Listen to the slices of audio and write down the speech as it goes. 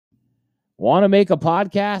Want to make a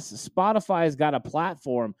podcast? Spotify has got a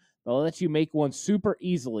platform that lets you make one super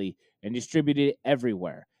easily and distribute it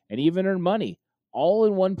everywhere and even earn money all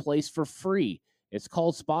in one place for free. It's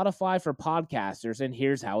called Spotify for Podcasters, and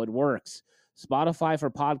here's how it works. Spotify for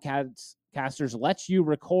Podcasters lets you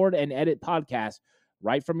record and edit podcasts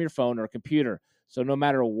right from your phone or computer. So no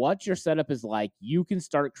matter what your setup is like, you can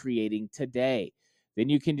start creating today. Then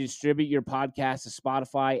you can distribute your podcast to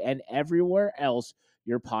Spotify and everywhere else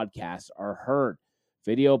your podcasts are heard.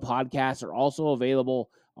 Video podcasts are also available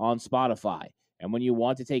on Spotify. And when you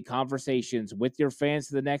want to take conversations with your fans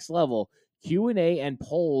to the next level, Q&A and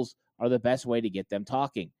polls are the best way to get them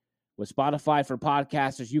talking. With Spotify for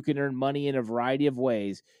Podcasters, you can earn money in a variety of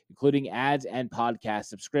ways, including ads and podcast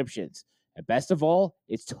subscriptions. And best of all,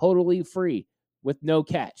 it's totally free with no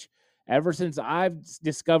catch. Ever since I've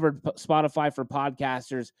discovered Spotify for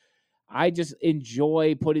Podcasters, I just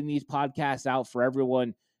enjoy putting these podcasts out for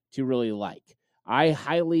everyone to really like. I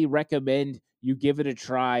highly recommend you give it a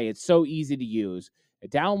try. It's so easy to use.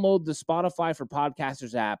 Download the Spotify for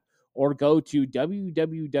Podcasters app or go to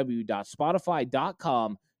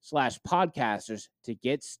www.spotify.com/podcasters to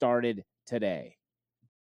get started today.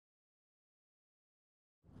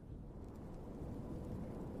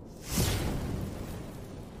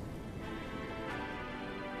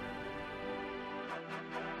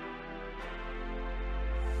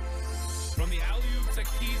 From the alley-oops at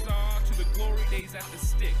Kezar to the glory days at the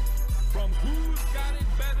stick. From who's got it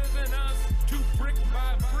better than us to brick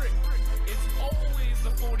by brick. It's always the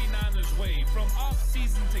 49ers way. From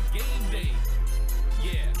off-season to game day.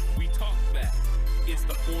 Yeah, we talk back. It's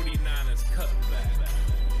the 49ers cutback.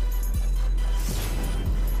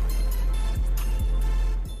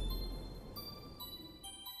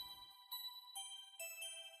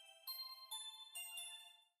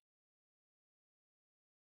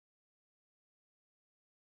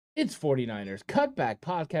 It's 49ers Cutback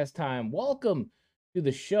podcast time. Welcome to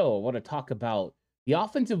the show. I want to talk about the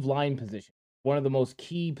offensive line position, one of the most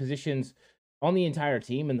key positions on the entire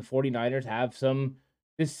team, and the 49ers have some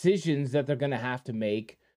decisions that they're going to have to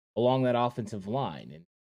make along that offensive line.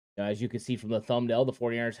 And as you can see from the thumbnail, the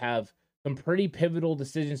 49ers have some pretty pivotal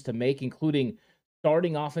decisions to make, including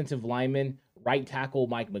starting offensive lineman, right tackle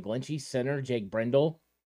Mike McGlinchey, center Jake Brendel,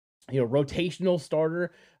 rotational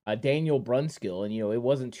starter Daniel Brunskill. And, it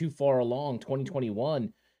wasn't too far along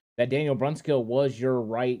 2021 that Daniel Brunskill was your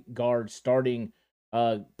right guard starting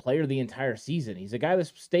player the entire season. He's a guy that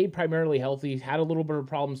stayed primarily healthy, had a little bit of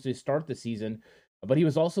problems to start the season, but he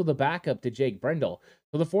was also the backup to Jake Brendel.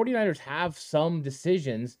 So the 49ers have some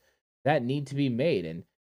decisions that need to be made. And,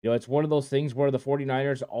 it's one of those things where the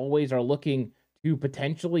 49ers always are looking to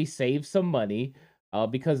potentially save some money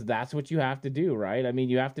because that's what you have to do, right? I mean,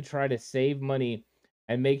 you have to try to save money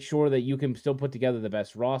and make sure that you can still put together the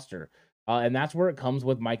best roster. And that's where it comes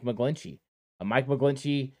with Mike McGlinchey. Mike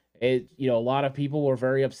McGlinchey, a lot of people were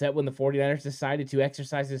very upset when the 49ers decided to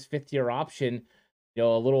exercise his fifth-year option, a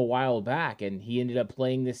little while back, and he ended up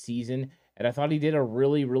playing this season, and I thought he did a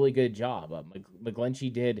really, really good job.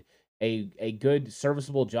 McGlinchey did a good,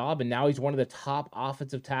 serviceable job, and now he's one of the top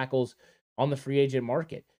offensive tackles on the free agent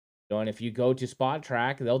market. And if you go to Spot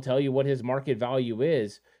Track, they'll tell you what his market value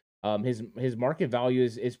is. His market value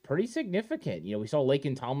is pretty significant. We saw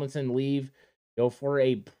Laken Tomlinson leave, for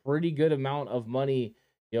a pretty good amount of money,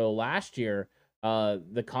 last year.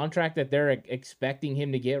 The contract that they're expecting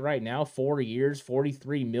him to get right now, 4 years,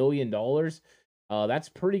 $43 million. That's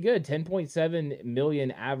pretty good. 10.7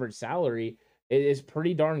 million average salary is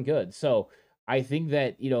pretty darn good. So I think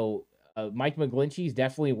that, Mike McGlinchey is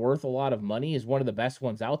definitely worth a lot of money, is one of the best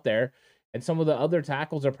ones out there. And some of the other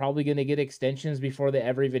tackles are probably going to get extensions before they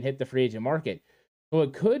ever even hit the free agent market. So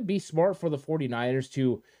it could be smart for the 49ers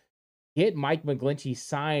to get Mike McGlinchey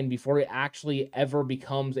signed before he actually ever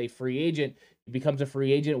becomes a free agent. He becomes a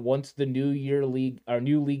free agent once the new league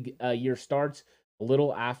year starts a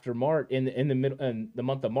little after March, in the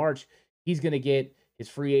month of March. He's going to get his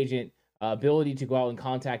free agent ability to go out and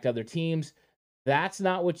contact other teams. That's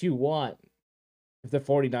not what you want if you're the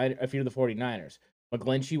 49ers.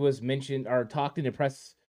 McGlinchey was mentioned or talked in a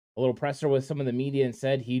little presser with some of the media and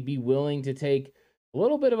said he'd be willing to take a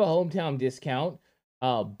little bit of a hometown discount,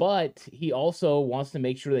 but he also wants to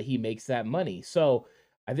make sure that he makes that money. So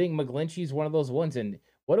I think McGlinchey's one of those ones. And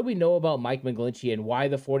what do we know about Mike McGlinchey and why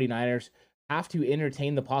the 49ers have to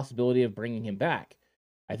entertain the possibility of bringing him back?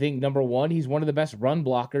 I think, number one, he's one of the best run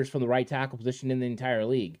blockers from the right tackle position in the entire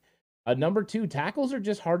league. Number two, tackles are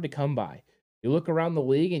just hard to come by. You look around the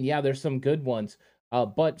league, and yeah, there's some good ones.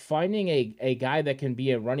 But finding a guy that can be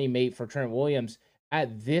a running mate for Trent Williams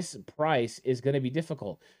at this price is going to be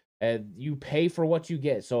difficult. You pay for what you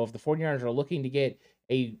get. So if the 49ers are looking to get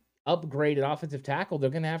a upgraded offensive tackle, they're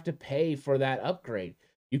going to have to pay for that upgrade.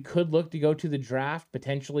 You could look to go to the draft,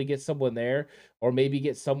 potentially get someone there, or maybe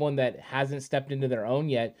get someone that hasn't stepped into their own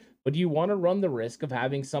yet. But do you want to run the risk of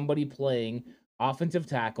having somebody playing offensive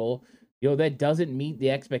tackle, that doesn't meet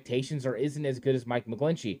the expectations or isn't as good as Mike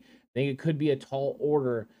McGlinchey? I think it could be a tall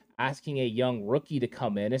order asking a young rookie to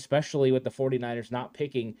come in, especially with the 49ers not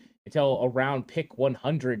picking until around pick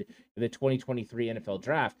 100 in the 2023 NFL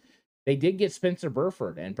draft. They did get Spencer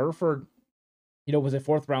Burford, and Burford, was a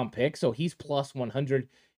 4th-round pick, so he's plus 100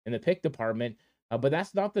 in the pick department. But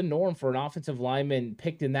that's not the norm for an offensive lineman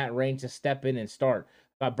picked in that range to step in and start.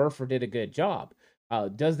 I thought Burford did a good job.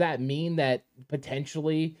 Does that mean that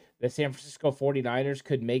potentially the San Francisco 49ers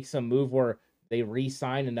could make some move where they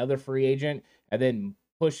re-sign another free agent and then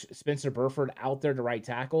push Spencer Burford out there to right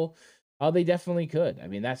tackle? They definitely could. I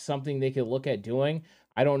mean, that's something they could look at doing.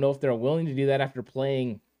 I don't know if they're willing to do that after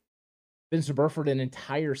playing Spencer Burford an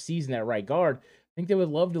entire season at right guard. I think they would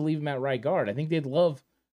love to leave him at right guard. I think they'd love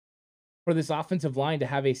for this offensive line to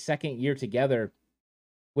have a second year together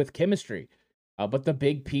with chemistry. But the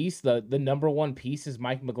big piece, the number one piece, is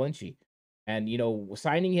Mike McGlinchey. And,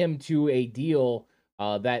 signing him to a deal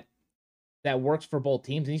that works for both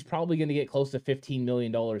teams, and he's probably going to get close to $15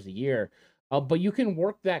 million a year. But you can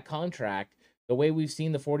work that contract the way we've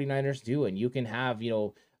seen the 49ers do, and you can have,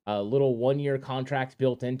 a little 1-year contract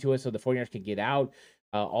built into it so the 49ers can get out.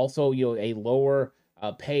 Also, a lower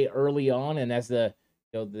pay early on, and as the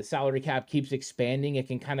salary cap keeps expanding, it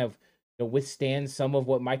can kind of withstand some of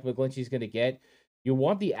what Mike McGlinchey is going to get. You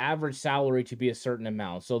want the average salary to be a certain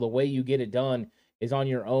amount. So the way you get it done is on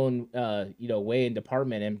your own, way and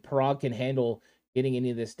department. And Parag can handle getting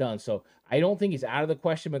any of this done. So I don't think it's out of the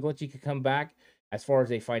question McGlinchey could come back as far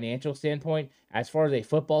as a financial standpoint. As far as a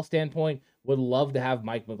football standpoint, would love to have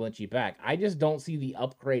Mike McGlinchey back. I just don't see the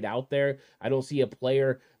upgrade out there. I don't see a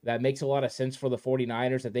player that makes a lot of sense for the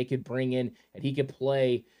 49ers that they could bring in and he could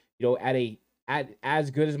play, at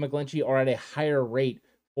as good as McGlinchey or at a higher rate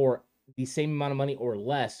for the same amount of money or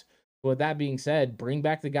less. But with that being said, bring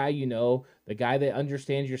back the guy the guy that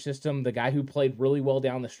understands your system, the guy who played really well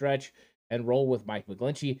down the stretch, and roll with Mike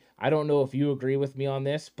McGlinchey. I don't know if you agree with me on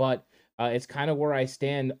this, but it's kind of where I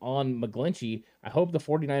stand on McGlinchey. I hope the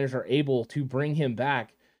 49ers are able to bring him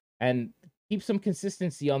back and keep some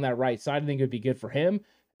consistency on that right side. I think it would be good for him.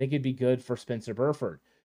 I think it'd be good for Spencer Burford.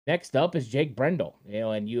 Next up is Jake Brendel.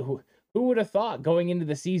 And who would have thought going into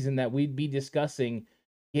the season that we'd be discussing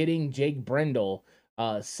getting Jake Brendel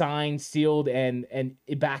signed, sealed, and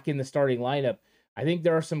back in the starting lineup? I think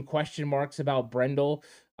there are some question marks about Brendel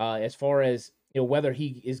as far as whether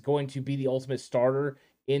he is going to be the ultimate starter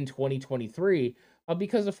in 2023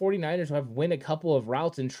 because the 49ers have went a couple of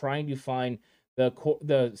routes in trying to find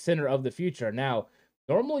the center of the future. Now,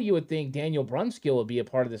 normally you would think Daniel Brunskill would be a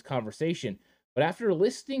part of this conversation, but after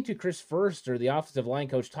listening to Chris Foerster, the offensive line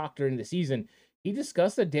coach, talk during the season, he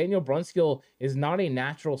discussed that Daniel Brunskill is not a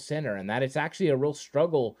natural center and that it's actually a real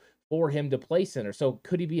struggle for him to play center. So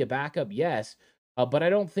could he be a backup? Yes. But I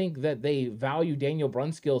don't think that they value Daniel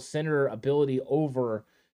Brunskill's center ability over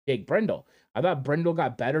Jake Brendel. I thought Brendel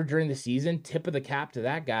got better during the season. Tip of the cap to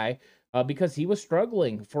that guy because he was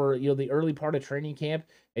struggling for the early part of training camp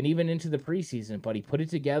and even into the preseason. But he put it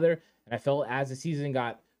together, and I felt as the season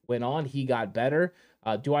went on, he got better.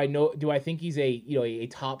 Do I think he's a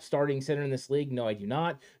top starting center in this league? No, I do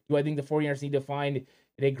not. Do I think the 49ers need to find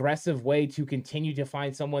an aggressive way to continue to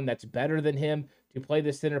find someone that's better than him to play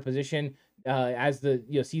the center position as the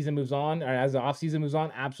season moves on, or as the offseason moves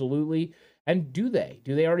on? Absolutely. And do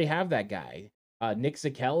they already have that guy? Nick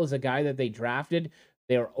Zakelj is a guy that they drafted.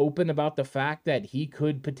 They are open about the fact that he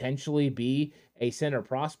could potentially be a center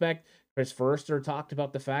prospect. Chris Foerster talked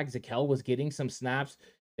about the fact Zakelj was getting some snaps.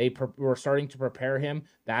 They were starting to prepare him.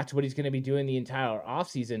 That's what he's going to be doing the entire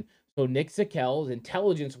offseason. So Nick Zakelj,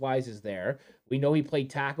 intelligence-wise, is there. We know he played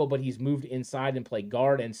tackle, but he's moved inside and played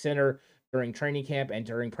guard and center during training camp and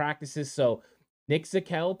during practices. So Nick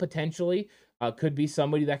Zakelj potentially could be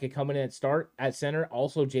somebody that could come in and start at center.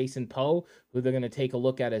 Also Jason Poe, who they're going to take a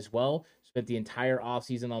look at as well. Spent the entire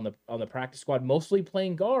offseason on the practice squad, mostly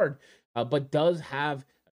playing guard, but does have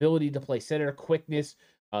ability to play center, quickness,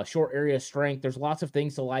 short area strength. There's lots of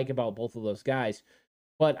things to like about both of those guys.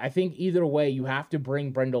 But I think either way, you have to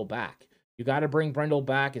bring Brendel back. You got to bring Brendel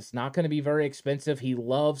back. It's not going to be very expensive. He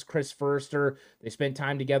loves Chris Foerster. They spent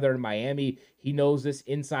time together in Miami. He knows this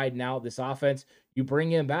inside and out, this offense. You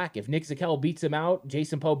bring him back. If Nick Zakelj beats him out,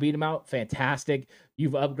 Jason Poe beat him out, fantastic.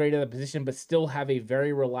 You've upgraded the position, but still have a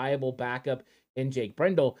very reliable backup in Jake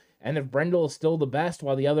Brendel. And if Brendel is still the best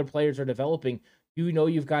while the other players are developing, you know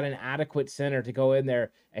you've got an adequate center to go in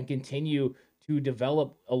there and continue to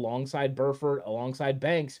develop alongside Burford, alongside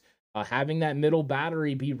Banks. Having that middle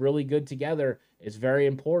battery be really good together is very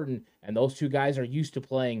important, and those two guys are used to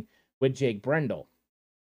playing with Jake Brendel.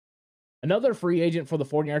 Another free agent for the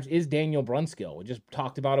 49ers is Daniel Brunskill. We just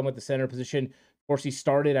talked about him with the center position. Of course, he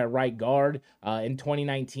started at right guard. In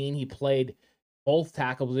 2019, he played both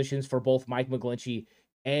tackle positions for both Mike McGlinchey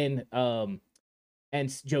and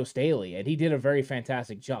Joe Staley, and he did a very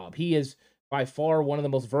fantastic job. He is by far one of the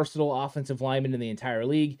most versatile offensive linemen in the entire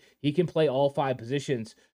league. He can play all 5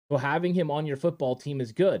 positions, so having him on your football team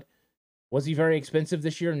is good. Was he very expensive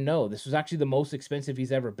this year? No. This was actually the most expensive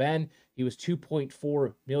he's ever been. He was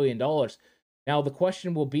 $2.4 million. Now, the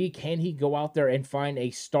question will be, can he go out there and find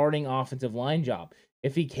a starting offensive line job?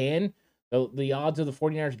 If he can, the odds of the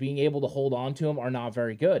 49ers being able to hold on to him are not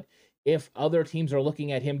very good. If other teams are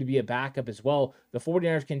looking at him to be a backup as well, the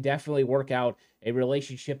 49ers can definitely work out a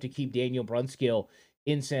relationship to keep Daniel Brunskill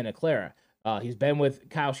in Santa Clara. He's been with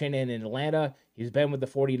Kyle Shanahan in Atlanta. He's been with the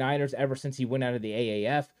 49ers ever since he went out of the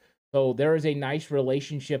AAF. So there is a nice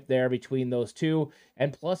relationship there between those two.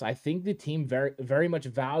 And plus, I think the team very, very much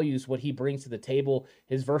values what he brings to the table,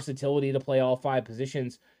 his versatility to play all 5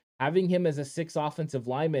 positions. Having him as a 6th offensive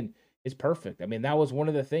lineman is perfect. I mean, that was one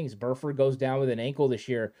of the things. Burford goes down with an ankle this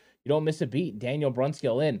year. You don't miss a beat. Daniel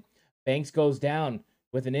Brunskill in. Banks goes down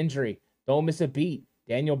with an injury. Don't miss a beat.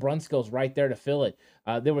 Daniel Brunskill's right there to fill it.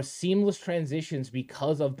 There were seamless transitions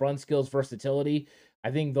because of Brunskill's versatility. I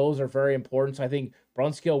think those are very important. So I think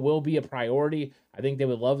Brunskill will be a priority. I think they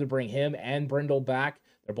would love to bring him and Brendel back.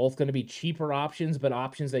 They're both going to be cheaper options, but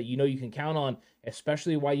options that you know you can count on,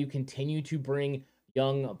 especially while you continue to bring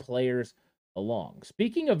young players along.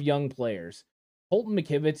 Speaking of young players, Colton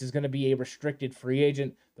McKivitz is going to be a restricted free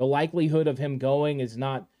agent. The likelihood of him going is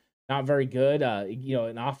not very good.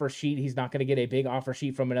 An offer sheet, he's not going to get a big offer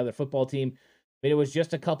sheet from another football team. I mean, it was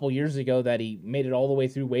just a couple years ago that he made it all the way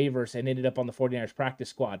through waivers and ended up on the 49ers practice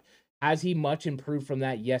squad. Has he much improved from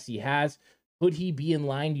that? Yes, he has. Could he be in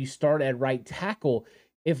line to start at right tackle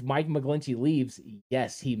if Mike McGlinchey leaves?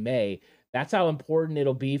 Yes, he may. That's how important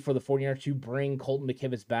it'll be for the 49ers to bring Colton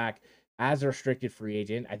McKivitz back as a restricted free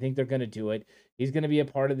agent. I think they're going to do it. He's going to be a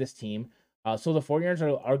part of this team. So the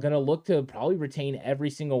 49ers are going to look to probably retain every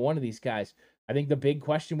single one of these guys. I think the big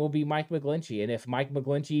question will be Mike McGlinchey. And if Mike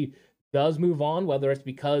McGlinchey does move on, whether it's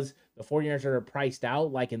because the 49ers are priced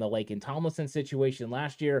out, like in the Laken Tomlinson situation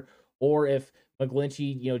last year, or if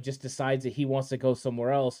McGlinchey, just decides that he wants to go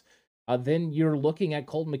somewhere else, then you're looking at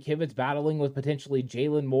Colton McKivitz battling with potentially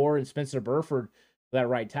Jalen Moore and Spencer Burford for that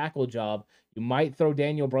right tackle job. You might throw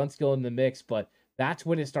Daniel Brunskill in the mix, but that's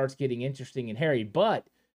when it starts getting interesting and hairy. But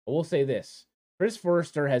I will say this. Chris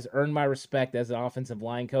Foerster has earned my respect as an offensive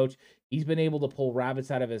line coach. He's been able to pull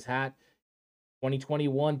rabbits out of his hat.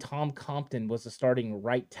 2021, Tom Compton was the starting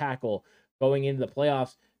right tackle going into the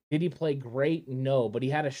playoffs. Did he play great? No, but he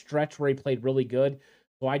had a stretch where he played really good.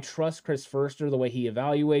 So I trust Chris Foerster, the way he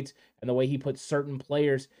evaluates and the way he puts certain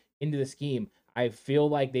players into the scheme. I feel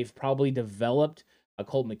like they've probably developed a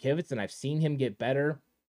Colt McKivitz, and I've seen him get better,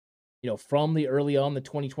 from the early on the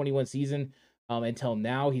 2021 season until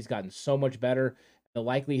now. He's gotten so much better. The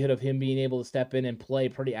likelihood of him being able to step in and play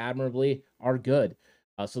pretty admirably are good.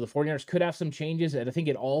 So the 49ers could have some changes, and I think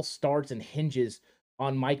it all starts and hinges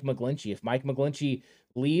on Mike McGlinchey. If Mike McGlinchey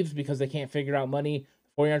leaves because they can't figure out money,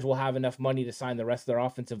 the 49ers will have enough money to sign the rest of their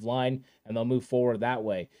offensive line, and they'll move forward that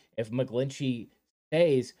way. If McGlinchey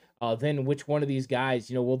stays, then which one of these guys,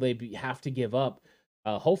 will they have to give up?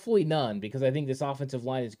 Hopefully none, because I think this offensive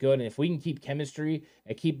line is good, and if we can keep chemistry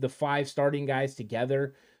and keep the 5 starting guys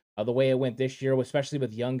together the way it went this year, especially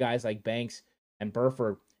with young guys like Banks and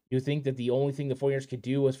Burford, you think that the only thing the 49ers could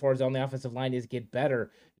do as far as on the offensive line is get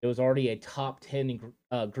better. It was already a top 10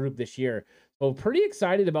 group this year. So pretty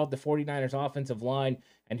excited about the 49ers offensive line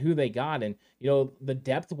and who they got. And, the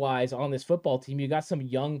depth-wise on this football team, you got some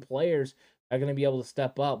young players that are going to be able to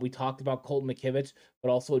step up. We talked about Colton McKivitz, but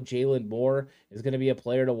also Jalen Moore is going to be a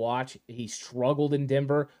player to watch. He struggled in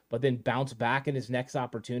Denver, but then bounced back in his next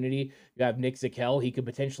opportunity. You have Nick Zakelj. He could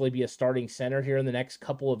potentially be a starting center here in the next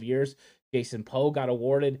couple of years. Jason Poe got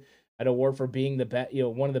awarded an award for being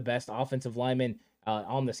one of the best offensive linemen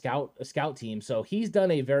on the scout team. So he's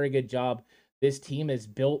done a very good job. This team is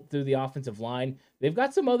built through the offensive line. They've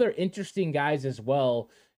got some other interesting guys as well,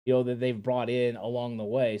 that they've brought in along the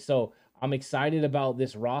way. So I'm excited about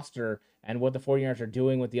this roster and what the 49ers are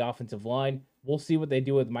doing with the offensive line. We'll see what they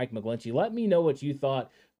do with Mike McGlinchey. Let me know what you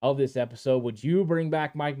thought of this episode. Would you bring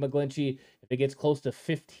back Mike McGlinchey if it gets close to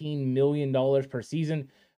 $15 million per season?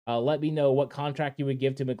 Let me know what contract you would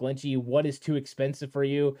give to McGlinchey, what is too expensive for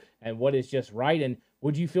you, and what is just right. And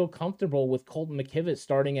would you feel comfortable with Colton McKivitz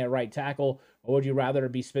starting at right tackle, or would you rather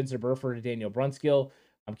it be Spencer Burford or Daniel Brunskill?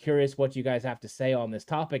 I'm curious what you guys have to say on this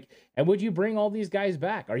topic. And would you bring all these guys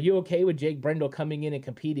back? Are you okay with Jake Brendel coming in and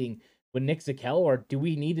competing with Nick Zakelj, or do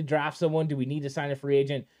we need to draft someone? Do we need to sign a free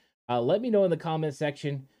agent? Let me know in the comment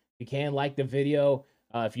section. You can like the video.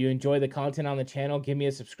 If you enjoy the content on the channel, give me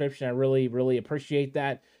a subscription. I really, really appreciate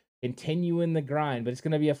that. Continuing the grind, but it's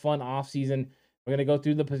going to be a fun off season. We're going to go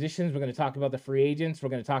through the positions. We're going to talk about the free agents. We're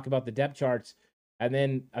going to talk about the depth charts. And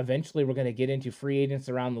then eventually we're going to get into free agents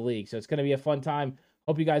around the league. So it's going to be a fun time.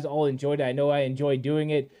 Hope you guys all enjoyed it. I know I enjoyed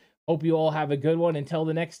doing it. Hope you all have a good one. Until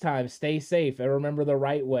the next time, stay safe. And remember, the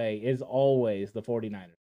right way is always the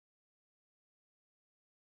 49ers.